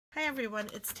Hi everyone,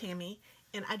 it's Tammy,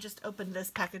 and I just opened this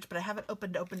package, but I haven't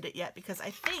opened it yet because I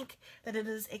think that it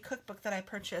is a cookbook that I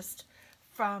purchased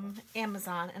from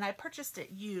Amazon, and I purchased it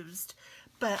used.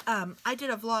 But I did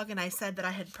a vlog and I said that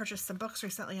I had purchased some books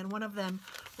recently, and one of them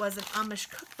was an Amish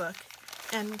cookbook,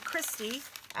 and Christy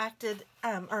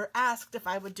asked if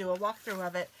I would do a walkthrough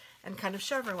of it and kind of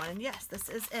show everyone, and yes, this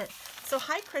is it. So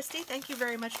hi Christy, thank you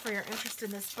very much for your interest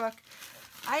in this book.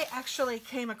 I actually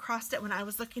came across it when I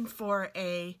was looking for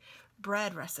a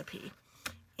bread recipe,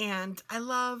 and I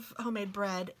love homemade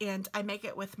bread, and I make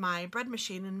it with my bread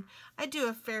machine, and I do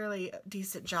a fairly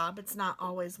decent job. It's not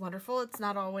always wonderful. It's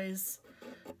not always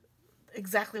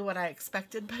exactly what I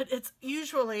expected, but it's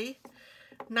usually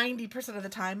 90% of the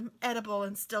time edible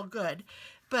and still good.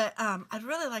 But I'd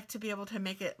really like to be able to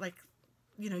make it like,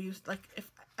 use like if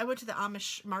I went to the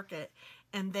Amish market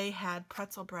and they had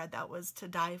pretzel bread that was to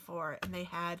die for, and they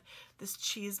had this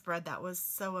cheese bread that was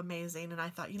so amazing, and I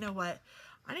thought, you know what,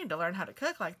 I need to learn how to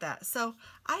cook like that. So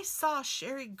I saw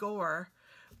Sherry Gore.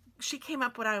 She came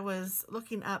up when I was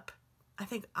looking up, I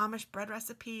think, Amish bread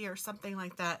recipe or something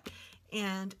like that,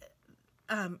 and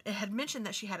it had mentioned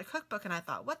that she had a cookbook, and I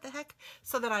thought, what the heck?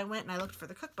 So then I went and I looked for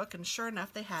the cookbook, and sure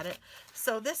enough, they had it.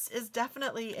 So this is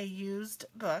definitely a used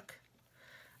book.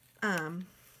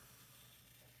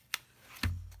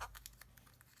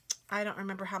 I don't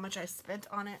remember how much I spent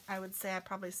on it. I would say I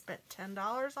probably spent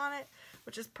 $10 on it,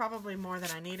 which is probably more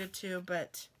than I needed to,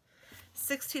 but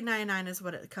 $16.99 is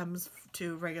what it comes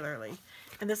to regularly.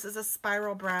 And this is a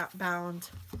spiral bound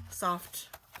soft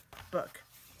book.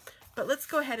 But let's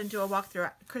go ahead and do a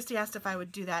walkthrough. Christy asked if I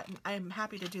would do that, and I am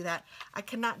happy to do that. I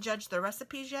cannot judge the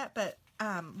recipes yet, but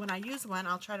when I use one,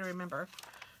 I'll try to remember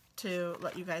to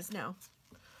let you guys know.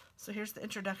 So here's the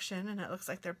introduction, and it looks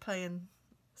like they're playing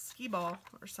skee ball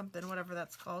or something, whatever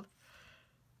that's called.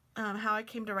 How I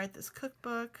came to write this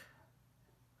cookbook.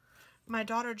 My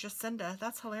daughter Jacinda,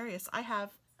 that's hilarious. I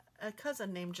have a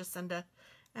cousin named Jacinda,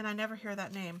 and I never hear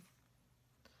that name.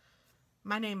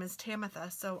 My name is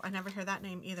Tamitha, so I never hear that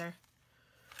name either.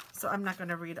 So I'm not going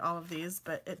to read all of these,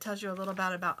 but it tells you a little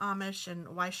bit about Amish and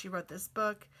why she wrote this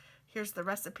book. Here's the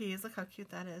recipes. Look how cute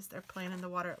that is. They're playing in the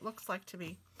water, it looks like to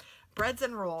me. Breads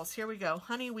and rolls. Here we go.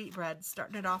 Honey wheat bread,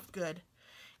 starting it off good.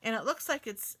 And it looks like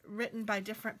it's written by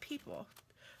different people.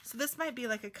 So this might be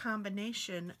like a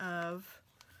combination of,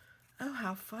 oh,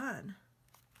 how fun.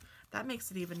 That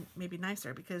makes it even maybe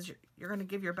nicer, because you're going to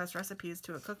give your best recipes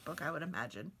to a cookbook, I would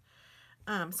imagine.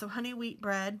 So honey wheat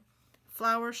bread,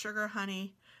 flour, sugar,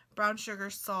 honey, brown sugar,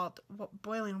 salt,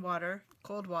 boiling water,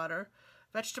 cold water,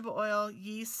 vegetable oil,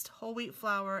 yeast, whole wheat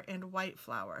flour, and white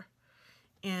flour.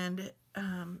 And it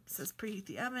says preheat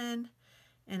the oven.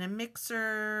 In a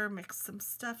mixer, mix some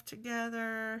stuff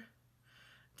together,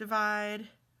 divide.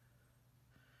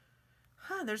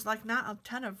 There's like not a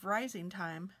ton of rising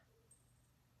time.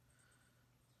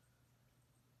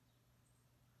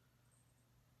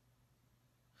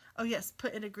 Oh yes,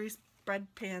 put into greased bread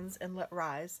pans and let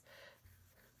rise.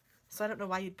 So I don't know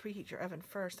why you'd preheat your oven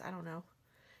first, I don't know.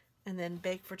 And then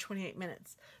bake for 28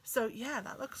 minutes. So yeah,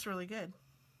 that looks really good.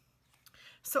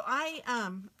 So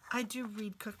I do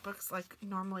read cookbooks like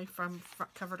normally from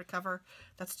cover to cover.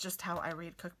 That's just how I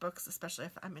read cookbooks, especially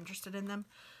if I'm interested in them.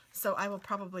 So I will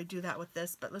probably do that with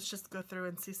this, but let's just go through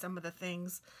and see some of the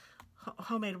things.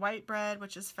 Homemade white bread,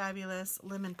 which is fabulous.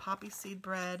 Lemon poppy seed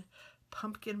bread,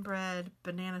 pumpkin bread,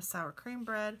 banana sour cream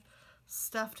bread,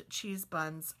 stuffed cheese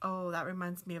buns. Oh, that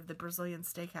reminds me of the Brazilian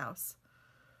steakhouse.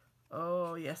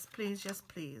 Oh, yes, please, yes,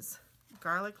 please.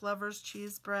 Garlic lovers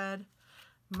cheese bread.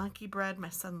 Monkey bread, my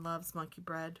son loves monkey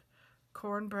bread.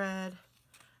 Cornbread.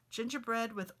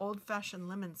 Gingerbread with old-fashioned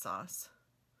lemon sauce.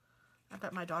 I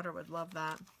bet my daughter would love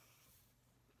that.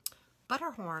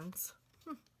 Butter horns.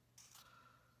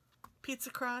 Pizza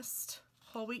crust.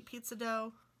 Whole wheat pizza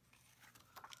dough.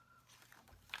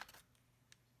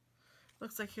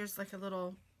 Looks like here's like a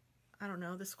little, I don't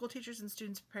know, the school teachers and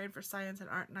students prepared for science and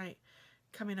art night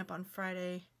coming up on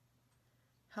Friday.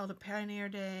 Held a Pioneer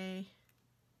Day.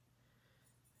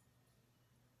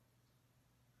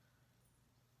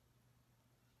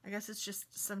 I guess it's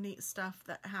just some neat stuff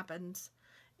that happened,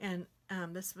 and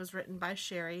this was written by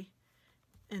Sherry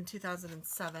in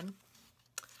 2007.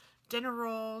 Dinner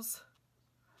rolls,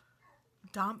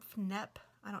 Dampfnep,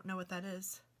 I don't know what that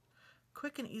is.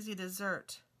 Quick and easy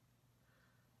dessert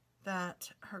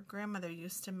that her grandmother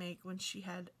used to make when she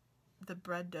had the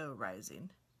bread dough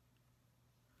rising.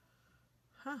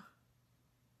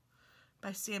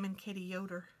 By Sam and Katie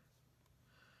Yoder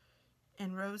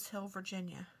in Rose Hill,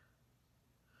 Virginia.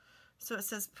 So it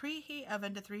says preheat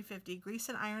oven to 350, grease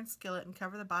an iron skillet and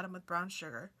cover the bottom with brown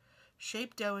sugar.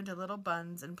 Shape dough into little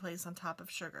buns and place on top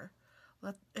of sugar.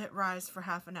 Let it rise for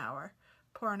half an hour.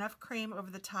 Pour enough cream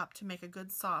over the top to make a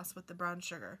good sauce with the brown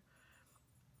sugar.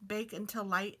 Bake until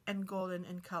light and golden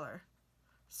in color.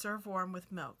 Serve warm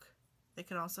with milk. They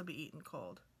can also be eaten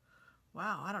cold.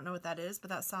 Wow, I don't know what that is, but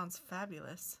that sounds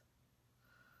fabulous.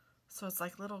 So it's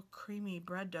like little creamy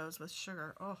bread doughs with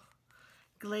sugar. Oh,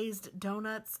 glazed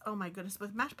donuts. Oh my goodness,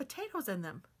 with mashed potatoes in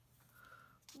them.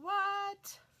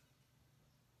 What?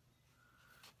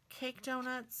 Cake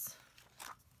donuts.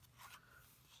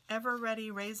 Ever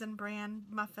Ready Raisin Bran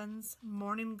muffins.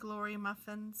 Morning Glory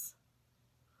muffins.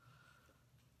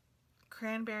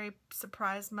 Cranberry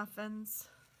Surprise muffins.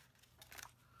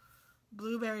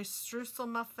 Blueberry streusel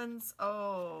muffins.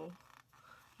 Oh,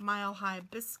 Mile High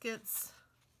biscuits.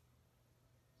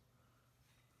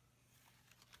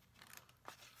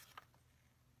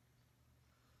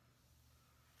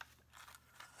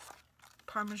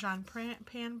 Parmesan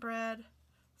pan bread.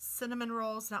 Cinnamon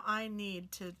rolls. Now I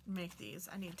need to make these.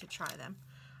 I need to try them.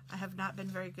 I have not been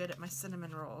very good at my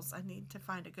cinnamon rolls. I need to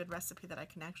find a good recipe that I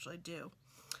can actually do.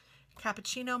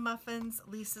 Cappuccino muffins.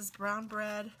 Lisa's brown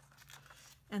bread.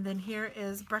 And then here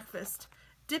is breakfast.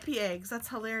 Dippy eggs. That's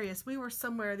hilarious. We were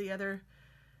somewhere the other...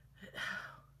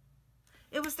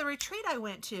 It was the retreat I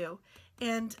went to.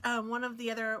 And one of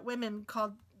the other women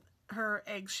called her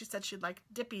eggs, she said she'd like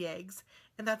dippy eggs.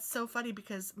 And that's so funny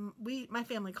because my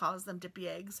family calls them dippy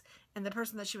eggs. And the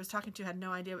person that she was talking to had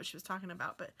no idea what she was talking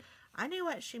about. But I knew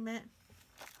what she meant.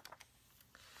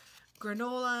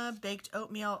 Granola, baked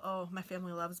oatmeal. Oh, my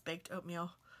family loves baked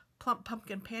oatmeal. Plump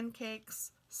pumpkin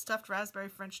pancakes. Stuffed raspberry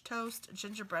French toast,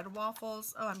 gingerbread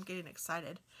waffles. Oh, I'm getting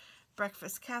excited.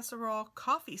 Breakfast casserole,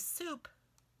 coffee soup.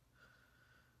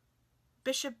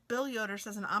 Bishop Bill Yoder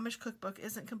says an Amish cookbook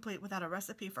isn't complete without a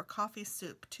recipe for coffee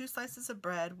soup. 2 slices of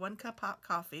bread, 1 cup hot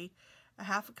coffee, a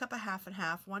cup of half and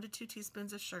half, 1 to 2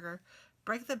 teaspoons of sugar.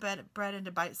 Break the bread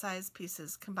into bite-sized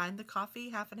pieces. Combine the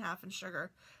coffee, half and half, and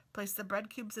sugar. Place the bread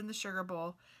cubes in the sugar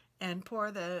bowl and pour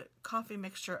the coffee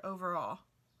mixture over all.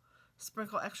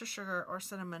 Sprinkle extra sugar or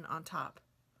cinnamon on top.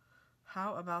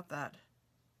 How about that?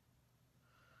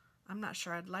 I'm not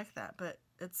sure I'd like that, but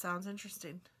it sounds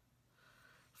interesting.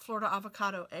 Florida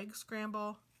avocado egg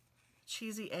scramble.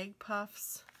 Cheesy egg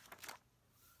puffs.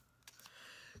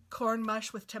 Corn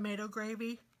mush with tomato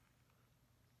gravy.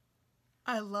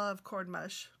 I love corn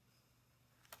mush.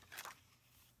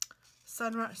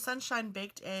 Sunshine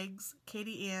baked eggs.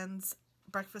 Katie Ann's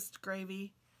breakfast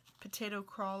gravy. Potato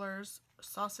crawlers.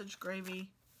 Sausage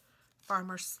gravy,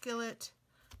 farmer's skillet,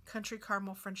 country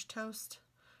caramel French toast,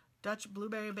 Dutch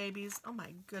blueberry babies. Oh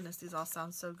my goodness, these all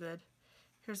sound so good.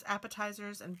 Here's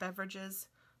appetizers and beverages,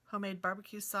 homemade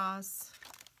barbecue sauce,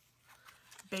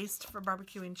 baste for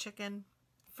barbecuing chicken,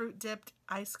 fruit dipped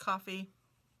iced coffee,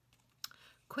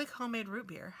 quick homemade root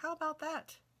beer. How about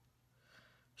that?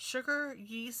 Sugar,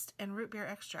 yeast, and root beer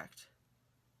extract.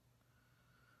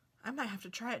 I might have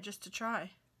to try it just to try.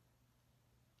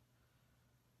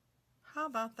 How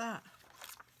about that?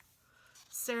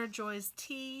 Sarah Joy's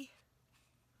tea,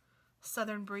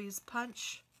 Southern Breeze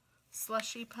punch,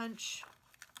 slushy punch,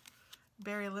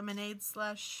 berry lemonade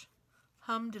slush,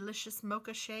 Hum delicious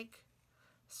mocha shake,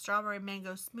 strawberry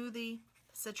mango smoothie,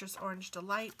 citrus orange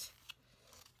delight,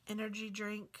 energy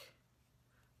drink,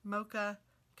 mocha,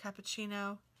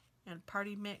 cappuccino, and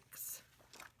party mix,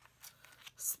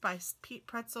 spiced peat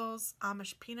pretzels,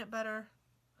 Amish peanut butter,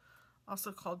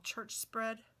 also called church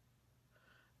spread,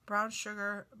 brown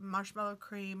sugar, marshmallow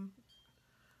cream,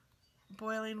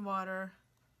 boiling water,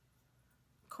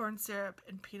 corn syrup,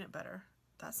 and peanut butter.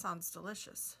 That sounds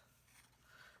delicious.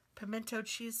 Pimento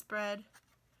cheese spread,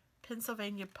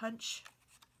 Pennsylvania punch.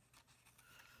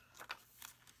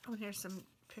 Oh, here's some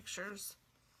pictures.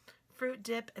 Fruit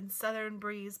dip and Southern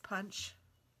Breeze punch.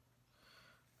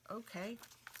 Okay.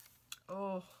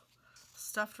 Oh,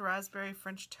 stuffed raspberry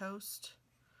French toast.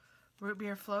 Root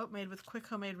beer float made with quick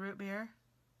homemade root beer.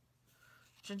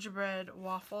 Gingerbread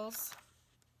waffles.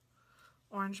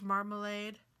 Orange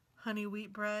marmalade. Honey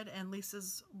wheat bread and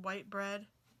Lisa's white bread.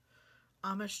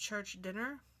 Amish church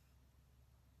dinner.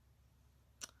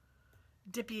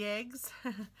 Dippy eggs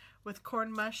with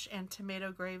corn mush and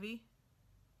tomato gravy.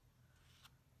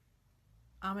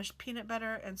 Amish peanut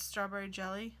butter and strawberry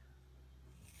jelly.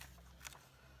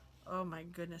 Oh my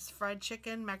goodness. Fried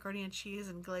chicken, macaroni and cheese,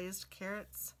 and glazed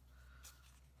carrots.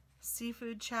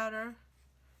 Seafood chowder.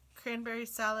 Cranberry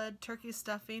salad, turkey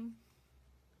stuffing,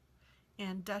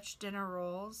 and Dutch dinner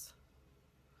rolls.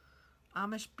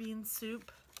 Amish bean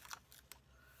soup.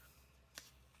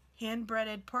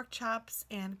 Hand-breaded pork chops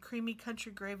and creamy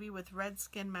country gravy with red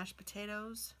skin mashed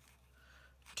potatoes.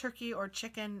 Turkey or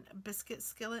chicken biscuit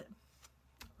skillet.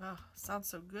 Oh, sounds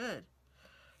so good.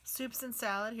 Soups and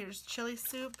salad. Here's chili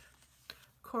soup,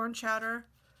 corn chowder,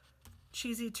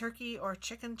 cheesy turkey or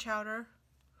chicken chowder,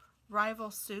 rival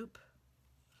soup,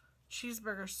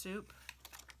 cheeseburger soup,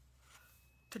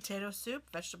 potato soup,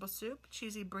 vegetable soup,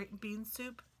 cheesy bean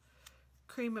soup,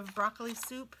 cream of broccoli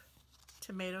soup,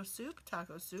 tomato soup,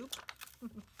 taco soup,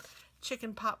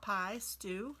 chicken pot pie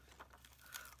stew,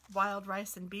 wild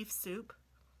rice and beef soup,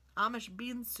 Amish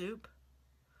bean soup.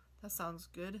 That sounds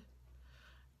good.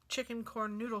 Chicken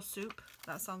corn noodle soup.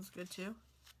 That sounds good too.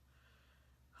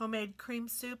 Homemade cream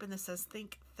soup, and this says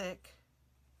think thick.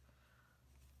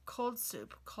 Cold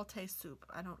soup, kaity soup.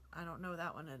 I don't know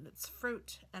that one, and it's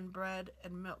fruit and bread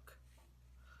and milk.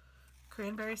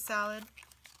 Cranberry salad,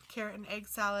 carrot and egg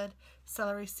salad,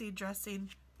 celery seed dressing,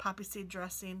 poppy seed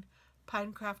dressing,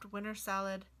 Pinecraft winter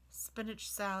salad, spinach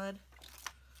salad,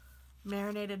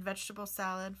 marinated vegetable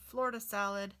salad, Florida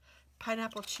salad,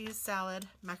 pineapple cheese salad,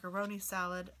 macaroni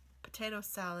salad, potato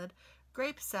salad,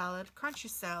 grape salad, crunchy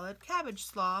salad, cabbage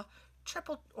slaw,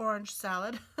 triple orange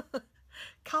salad,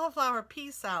 cauliflower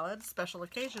pea salad, special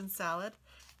occasion salad,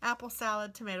 apple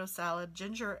salad, tomato salad,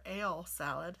 ginger ale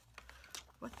salad.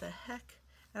 What the heck?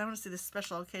 And I want to see the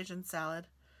special occasion salad.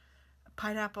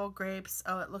 Pineapple, grapes.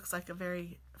 Oh, it looks like a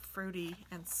very fruity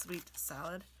and sweet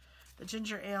salad. The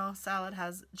ginger ale salad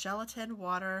has gelatin,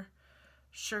 water,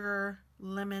 sugar,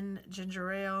 lemon,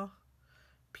 ginger ale,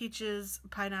 peaches,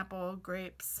 pineapple,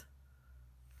 grapes.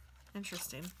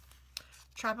 Interesting.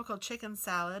 Tropical chicken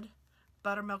salad,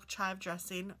 buttermilk chive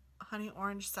dressing, honey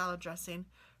orange salad dressing,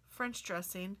 French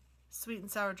dressing, sweet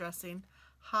and sour dressing,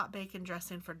 hot bacon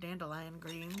dressing for dandelion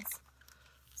greens,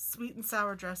 sweet and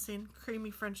sour dressing,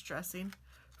 creamy French dressing,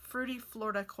 fruity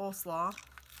Florida coleslaw,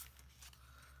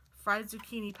 fried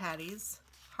zucchini patties,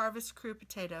 harvest crew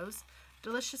potatoes,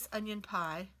 delicious onion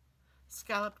pie,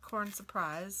 scalloped corn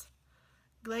surprise,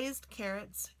 glazed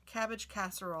carrots, cabbage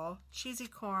casserole, cheesy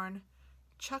corn,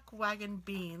 chuck wagon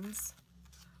beans,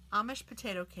 Amish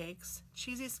potato cakes,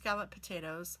 cheesy scalloped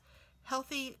potatoes,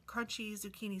 healthy crunchy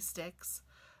zucchini sticks,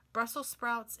 Brussels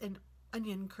sprouts in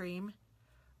onion cream,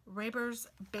 Raber's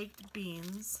baked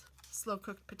beans,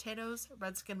 slow-cooked potatoes,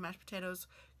 redskin mashed potatoes,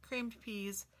 creamed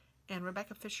peas, and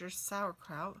Rebecca Fisher's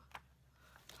sauerkraut.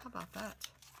 How about that?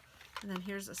 And then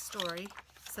here's a story.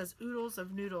 It says Oodles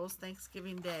of Noodles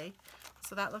Thanksgiving Day.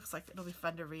 So that looks like it'll be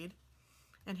fun to read.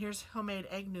 And here's homemade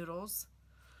egg noodles,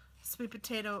 sweet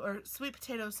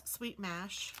potatoes, sweet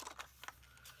mash.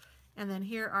 And then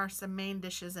here are some main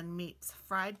dishes and meats.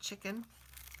 Fried chicken.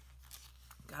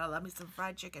 Gotta love me some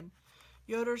fried chicken.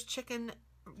 Yoder's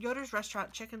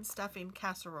Restaurant chicken stuffing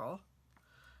casserole.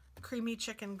 Creamy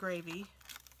chicken gravy.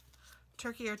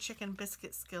 Turkey or chicken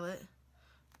biscuit skillet.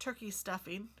 Turkey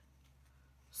stuffing.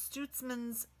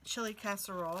 Stutzman's chili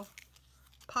casserole.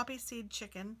 Poppy seed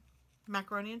chicken.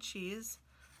 Macaroni and cheese.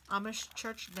 Amish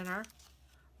church dinner.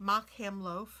 Mock ham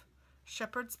loaf.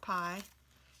 Shepherd's pie.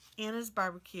 Anna's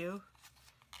barbecue.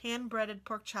 Hand-breaded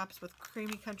pork chops with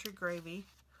creamy country gravy.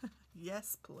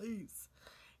 Yes, please.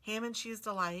 Ham and cheese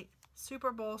delight.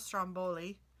 Super Bowl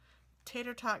stromboli.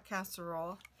 Tater tot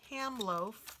casserole. Ham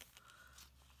loaf.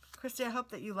 Christy, I hope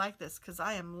that you like this because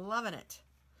I am loving it.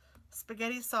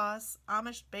 Spaghetti sauce.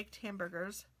 Amish baked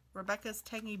hamburgers. Rebecca's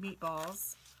tangy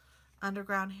meatballs.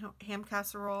 Underground ham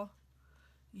casserole.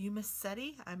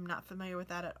 Umisetti. I'm not familiar with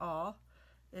that at all.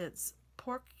 It's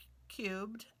pork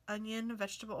cubed, onion,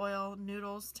 vegetable oil,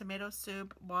 noodles, tomato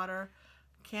soup, water,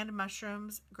 canned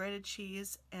mushrooms, grated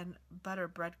cheese, and butter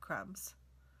breadcrumbs.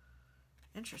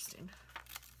 Interesting.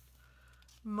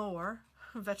 More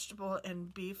vegetable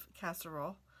and beef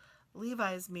casserole,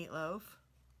 Levi's meatloaf,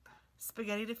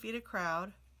 spaghetti to feed a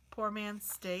crowd, poor man's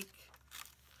steak,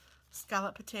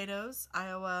 scalloped potatoes,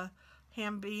 Iowa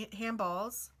ham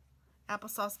balls,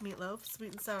 applesauce meatloaf,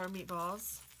 sweet and sour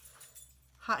meatballs,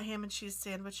 hot ham and cheese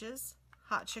sandwiches,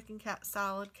 hot chicken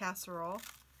salad casserole,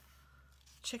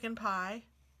 chicken pie,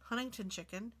 Huntington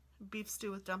chicken, beef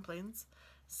stew with dumplings,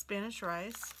 Spanish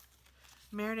rice,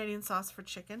 marinating sauce for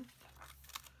chicken,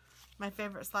 my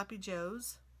favorite Sloppy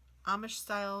Joe's,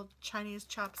 Amish-style Chinese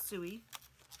chop suey,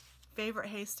 favorite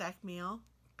haystack meal,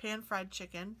 pan-fried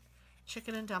chicken,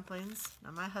 chicken and dumplings.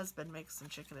 Now my husband makes some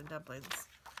chicken and dumplings.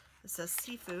 It says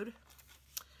seafood,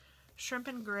 shrimp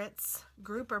and grits,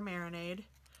 grouper marinade,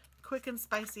 quick and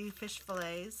spicy fish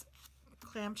fillets,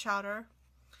 clam chowder,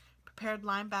 prepared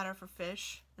lime batter for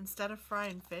fish instead of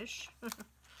frying fish,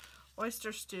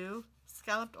 oyster stew,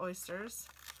 scalloped oysters,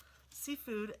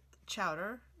 seafood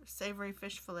chowder, savory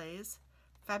fish fillets,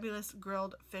 fabulous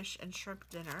grilled fish and shrimp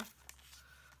dinner,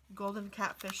 golden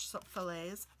catfish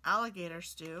fillets, alligator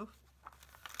stew,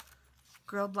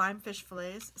 grilled lime fish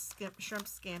fillets, shrimp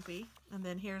scampi, and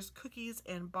then here's cookies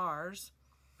and bars.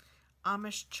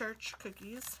 Amish church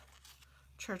cookies,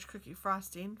 church cookie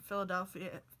frosting,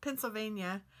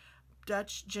 Pennsylvania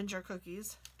Dutch ginger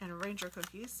cookies and ranger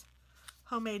cookies,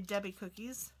 homemade Debbie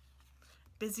cookies,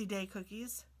 busy day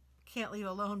cookies, can't leave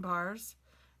alone bars,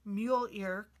 mule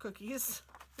ear cookies,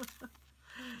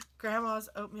 grandma's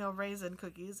oatmeal raisin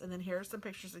cookies, and then here are some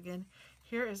pictures again.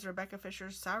 Here is Rebecca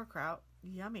Fisher's sauerkraut,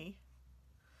 yummy.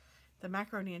 The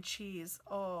macaroni and cheese,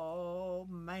 oh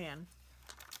man.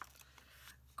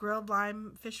 Grilled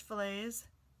lime fish fillets,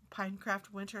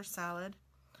 Pinecraft winter salad,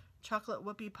 chocolate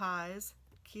whoopie pies,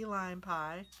 key lime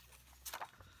pie,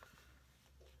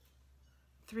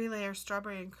 3-layer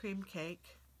strawberry and cream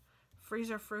cake,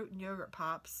 freezer fruit and yogurt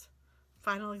pops,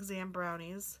 final exam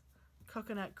brownies,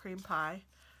 coconut cream pie.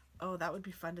 Oh, that would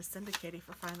be fun to send to Katie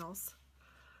for finals.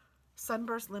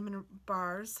 Sunburst lemon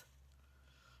bars,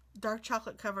 dark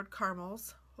chocolate covered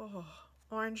caramels, oh,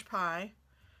 orange pie,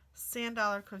 sand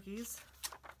dollar cookies,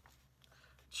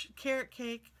 carrot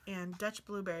cake, and Dutch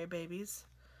blueberry babies.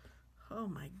 Oh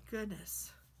my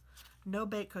goodness. No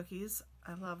bake cookies.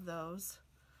 I love those.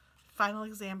 Final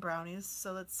exam brownies.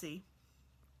 So let's see.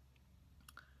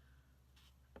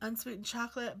 Unsweetened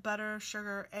chocolate, butter,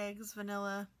 sugar, eggs,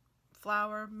 vanilla,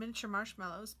 flour, miniature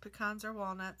marshmallows, pecans or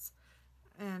walnuts,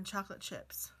 and chocolate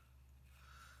chips.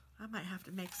 I might have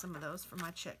to make some of those for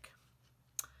my chick.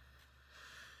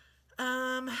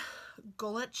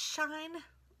 Gulatsschein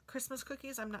Christmas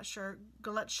cookies. I'm not sure.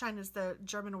 Gulatsschein is the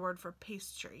German word for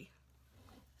pastry.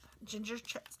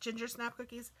 Ginger snap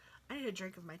cookies. I need a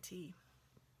drink of my tea.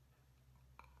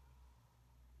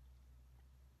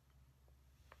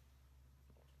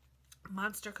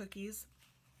 Monster cookies.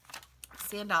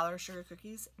 Sand dollar sugar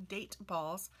cookies. Date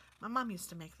balls. My mom used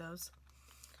to make those.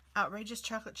 Outrageous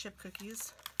chocolate chip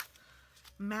cookies.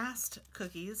 Mast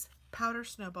cookies. Powder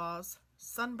snowballs.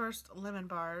 Sunburst lemon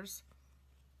bars.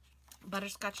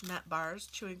 Butterscotch nut bars.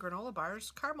 Chewy granola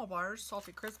bars. Caramel bars.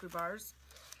 Salty crispy bars.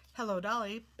 Hello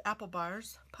Dolly apple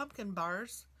bars. Pumpkin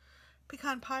bars.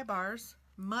 Pecan pie bars.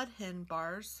 Mud hen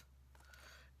bars.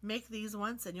 Make these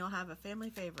once and you'll have a family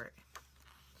favorite.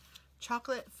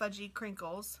 Chocolate fudgy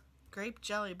crinkles. Grape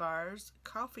jelly bars.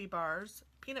 Coffee bars.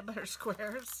 Peanut butter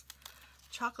squares.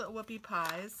 Chocolate whoopie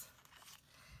pies.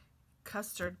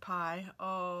 Custard pie.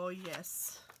 Oh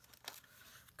yes.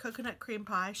 Coconut cream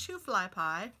pie. Shoe fly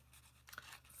pie.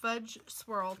 Fudge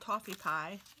swirl toffee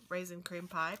pie, raisin cream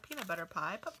pie, peanut butter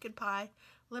pie, pumpkin pie,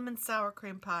 lemon sour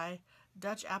cream pie,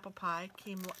 Dutch apple pie,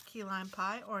 key lime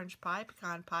pie, orange pie,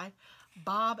 pecan pie,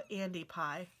 Bob Andy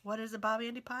pie. What is a Bob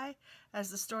Andy pie? As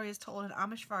the story is told, an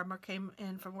Amish farmer came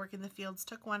in from working the fields,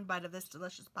 took one bite of this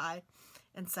delicious pie,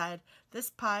 and sighed, "This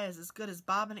pie is as good as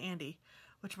Bob and Andy,"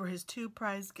 which were his 2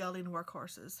 prized gelding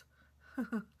workhorses.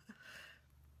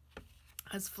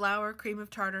 Has flour, cream of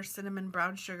tartar, cinnamon,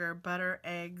 brown sugar, butter,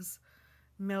 eggs,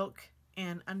 milk,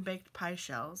 and unbaked pie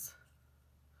shells.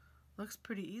 Looks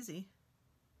pretty easy.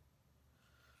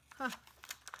 Huh.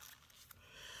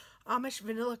 Amish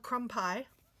vanilla crumb pie,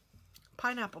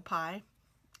 pineapple pie,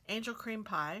 angel cream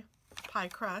pie, pie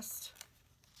crust,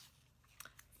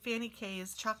 Fanny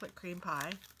K's chocolate cream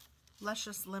pie,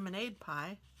 luscious lemonade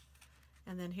pie,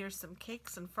 and then here's some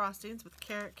cakes and frostings with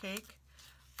carrot cake,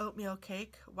 oatmeal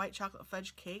cake, white chocolate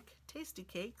fudge cake, tasty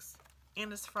cakes,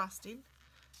 anise frosting,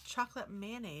 chocolate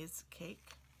mayonnaise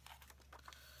cake,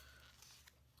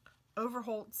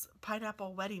 Overholt's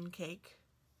pineapple wedding cake,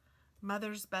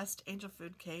 Mother's Best angel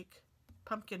food cake,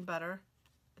 pumpkin butter,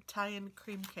 Italian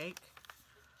cream cake,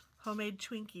 homemade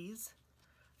Twinkies,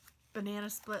 banana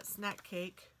split snack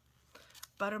cake,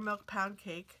 buttermilk pound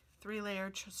cake,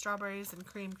 3-layer strawberries and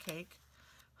cream cake,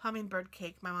 hummingbird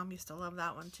cake. My mom used to love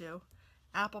that one too.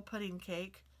 Apple pudding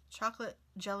cake, chocolate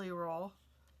jelly roll,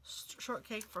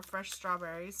 shortcake for fresh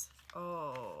strawberries.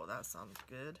 Oh, that sounds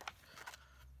good.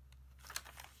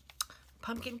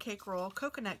 Pumpkin cake roll,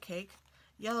 coconut cake,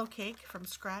 yellow cake from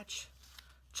scratch,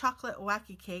 chocolate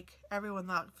wacky cake. Everyone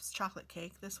loves chocolate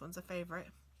cake. This one's a favorite.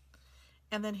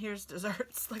 And then here's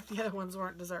desserts, like the other ones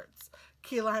weren't desserts.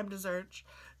 Key lime dessert,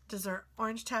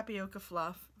 orange tapioca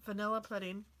fluff, vanilla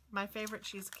pudding, my favorite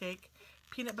cheesecake,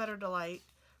 peanut butter delight,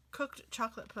 cooked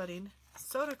chocolate pudding,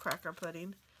 soda cracker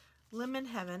pudding, lemon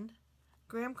heaven,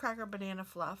 graham cracker banana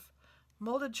fluff,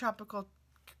 molded tropical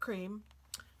cream,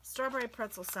 strawberry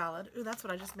pretzel salad. Ooh, that's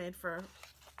what I just made for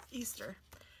Easter.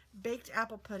 Baked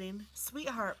apple pudding,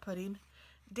 sweetheart pudding,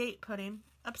 date pudding,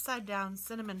 upside down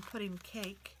cinnamon pudding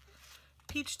cake,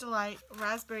 peach delight,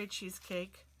 raspberry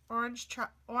cheesecake,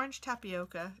 orange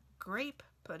tapioca, grape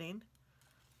pudding,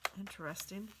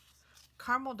 interesting,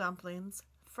 caramel dumplings,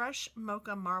 fresh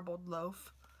mocha marbled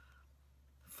loaf,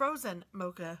 frozen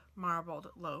mocha marbled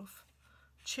loaf,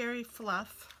 cherry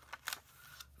fluff,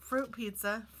 fruit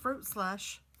pizza, fruit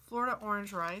slush, Florida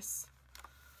orange rice,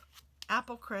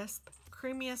 apple crisp,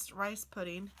 creamiest rice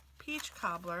pudding, peach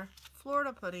cobbler,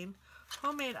 Florida pudding,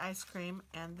 homemade ice cream,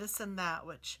 and this and that,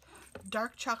 which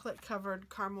dark chocolate covered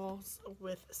caramels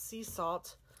with sea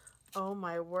salt. Oh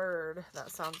my word, that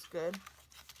sounds good.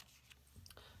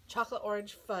 Chocolate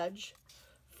orange fudge,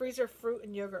 freezer fruit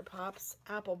and yogurt pops,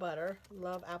 apple butter,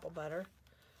 love apple butter,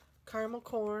 caramel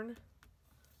corn,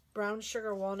 brown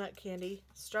sugar walnut candy,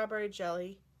 strawberry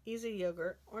jelly, easy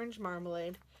yogurt, orange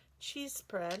marmalade, cheese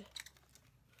spread,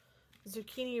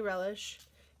 zucchini relish,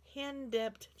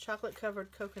 hand-dipped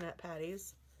chocolate-covered coconut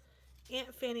patties,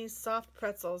 Aunt Fanny's soft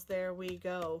pretzels, there we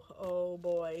go, oh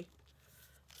boy,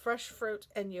 fresh fruit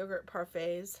and yogurt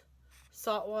parfaits,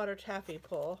 saltwater taffy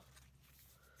pull,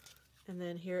 and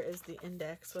then here is the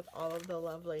index with all of the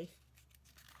lovely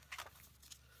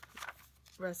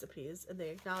recipes and the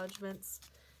acknowledgments,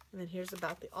 and then here's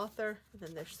about the author, and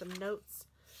then there's some notes.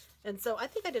 And so I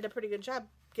think I did a pretty good job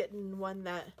getting one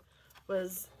that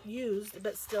was used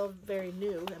but still very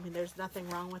new. I mean, there's nothing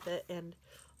wrong with it, and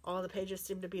all the pages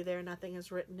seem to be there, nothing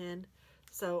is written in,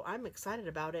 so I'm excited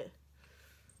about it.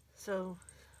 So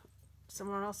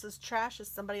someone else's trash is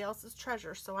somebody else's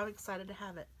treasure, so I'm excited to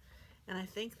have it. And I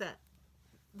think that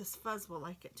this Fuzz will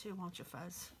like it too, won't you,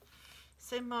 Fuzz?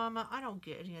 Say, Mama, I don't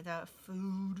get any of that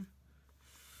food.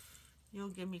 You'll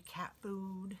give me cat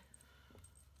food.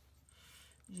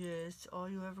 Yes, all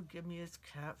you ever give me is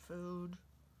cat food.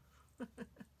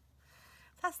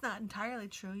 That's not entirely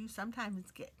true. You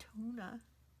sometimes get tuna.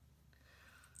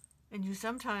 And you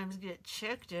sometimes get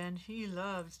chicken. He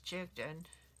loves chicken.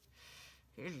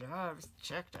 He loves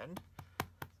chicken.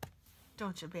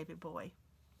 Don't you, baby boy?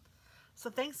 So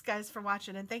thanks, guys, for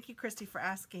watching. And thank you, Christy, for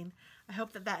asking. I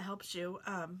hope that that helps you.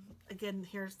 Again,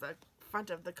 here's the front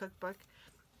of the cookbook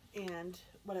and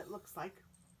what it looks like.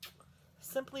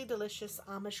 Simply Delicious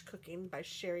Amish Cooking by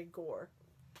Sherry Gore.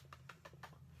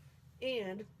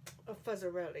 And a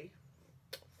Fuzzarelli.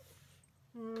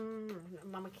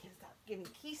 Mama can't stop giving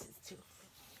kisses to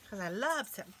because I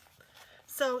love him.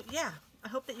 So yeah, I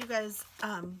hope that you guys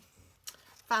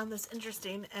found this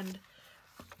interesting, and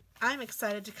I'm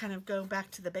excited to kind of go back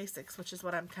to the basics, which is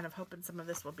what I'm kind of hoping some of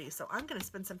this will be. So I'm going to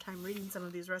spend some time reading some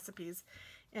of these recipes,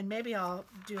 and maybe I'll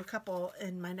do a couple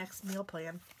in my next meal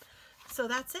plan. So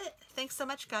that's it. Thanks so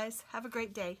much, guys. Have a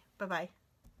great day. Bye-bye.